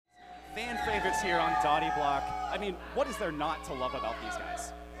favorites here on Dottie Block. I mean, what is there not to love about these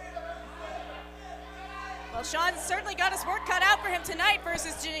guys? Well, Shawn's certainly got his work cut out for him tonight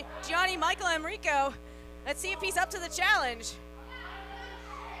versus Gianni Michael Emricko. Let's see if he's up to the challenge.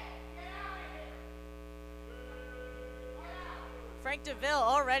 Frank DeVille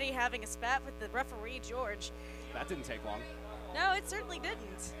already having a spat with the referee, George. That didn't take long. No, it certainly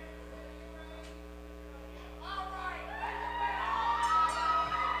didn't.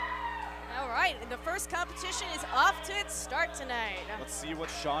 All right, and the first competition is off to its start tonight. Let's see what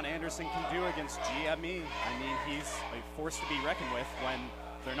Shawn Anderson can do against GME. I mean, he's a force to be reckoned with when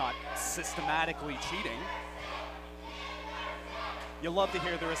they're not systematically cheating. You'll love to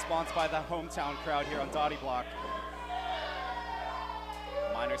hear the response by the hometown crowd here on Dottie Block.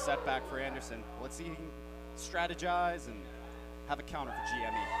 Minor setback for Anderson. Let's see if he can strategize and have a counter for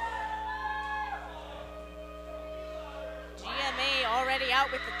GME. GME already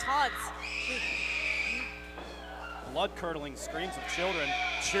out with the taunts. Blood-curdling screams of children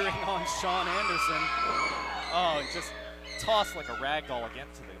cheering on Shawn Anderson. Oh, and just tossed like a rag doll again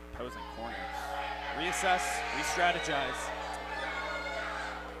to the opposing corner. Reassess, re-strategize.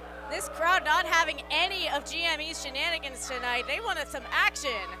 This crowd not having any of GME's shenanigans tonight. They wanted some action.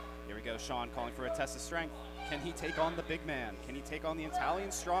 Here we go, Shawn calling for a test of strength. Can he take on the big man? Can he take on the Italian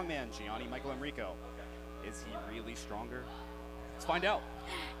strongman, Gianni Michael Emricko? Is he really stronger? Let's find out.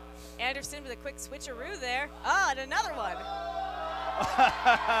 Anderson with a quick switcheroo there. Oh, and another one.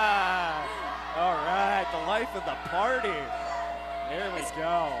 All right, the life of the party. There we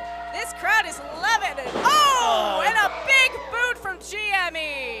go. This crowd is loving it. Oh, and a big boot from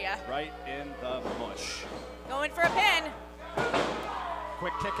GME. Right in the mush. Going for a pin.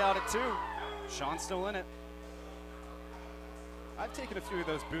 Quick kick out at 2. Shawn's still in it. I've taken a few of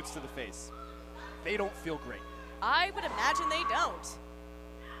those boots to the face. They don't feel great. I would imagine they don't.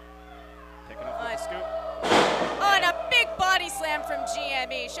 Picking up with the scoop. Oh, and a big body slam from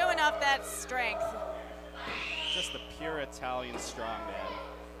GME, showing off that strength. Just the pure Italian strongman.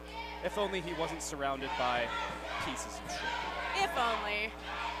 If only he wasn't surrounded by pieces of shit. If only.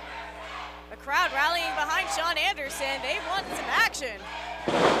 The crowd rallying behind Shawn Anderson. They want some action.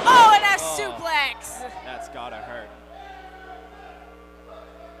 Oh, and a suplex. That's gotta hurt.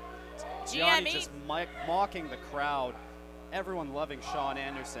 Gianni just mocking the crowd. Everyone loving Shawn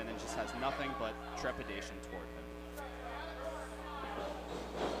Anderson and just has nothing but trepidation toward him.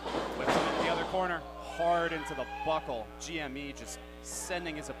 Whips him into the other corner, hard into the buckle. GME just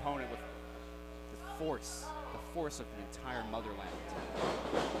sending his opponent with the force of the entire motherland.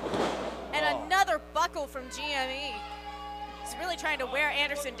 And another buckle from GME. He's really trying to wear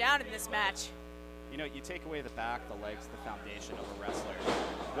Anderson down in this match. You know, you take away the back, the legs, the foundation of a wrestler.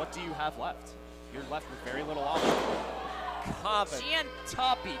 What do you have left? You're left with very little option.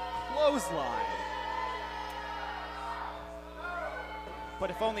 Toppy clothesline. But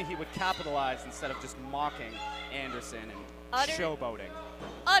if only he would capitalize instead of just mocking Anderson and showboating.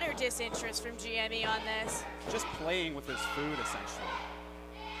 Utter disinterest from GME on this. Just playing with his food, essentially.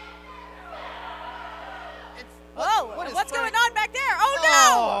 What's going on back there?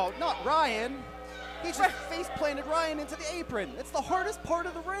 Oh, no! Not Ryan. He just face-planted Ryan into the apron. It's the hardest part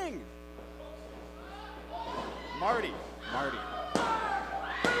of the ring. Marty.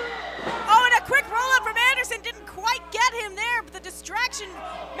 Oh, and a quick roll-up from Anderson. Didn't quite get him there, but the distraction,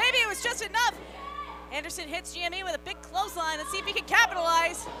 maybe it was just enough. Anderson hits GME with a big clothesline. Let's see if he can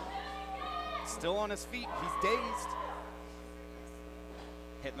capitalize. Still on his feet. He's dazed.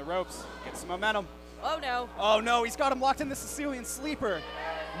 Hitting the ropes. Get some momentum. Oh, no. Oh, no. He's got him locked in the Sicilian Sleeper.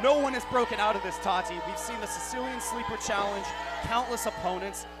 No one has broken out of this, Tati. We've seen the Sicilian Sleeper challenge. Countless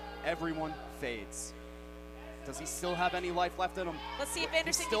opponents. Everyone fades. Does he still have any life left in him? Let's see if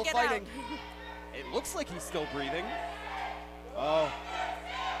Anderson can get fighting. Out. It looks like he's still breathing. Oh.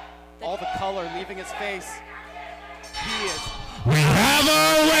 All the color leaving his face. He is. We have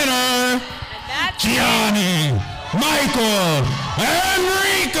a winner. And that's Gianni Michael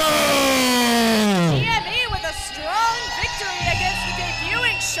Emricko. GME with a strong victory against the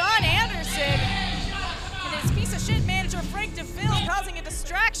debuting Shawn Anderson. And his piece of shit manager Frank DeVille causing a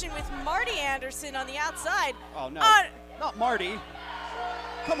distraction with Marty Anderson on the outside. Oh no, not Marty.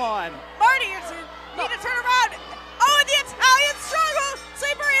 Come on. Marty, you need to turn around. Oh, and the Italian stronghold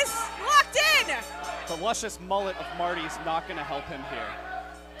sleeper is locked in. The luscious mullet of Marty is not going to help him here.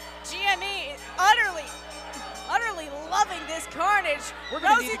 GME is utterly loving this carnage. We're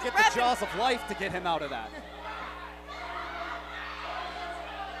going to need to get the jaws of life to get him out of that.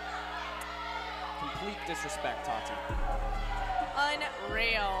 Complete disrespect, Tati.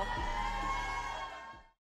 Unreal.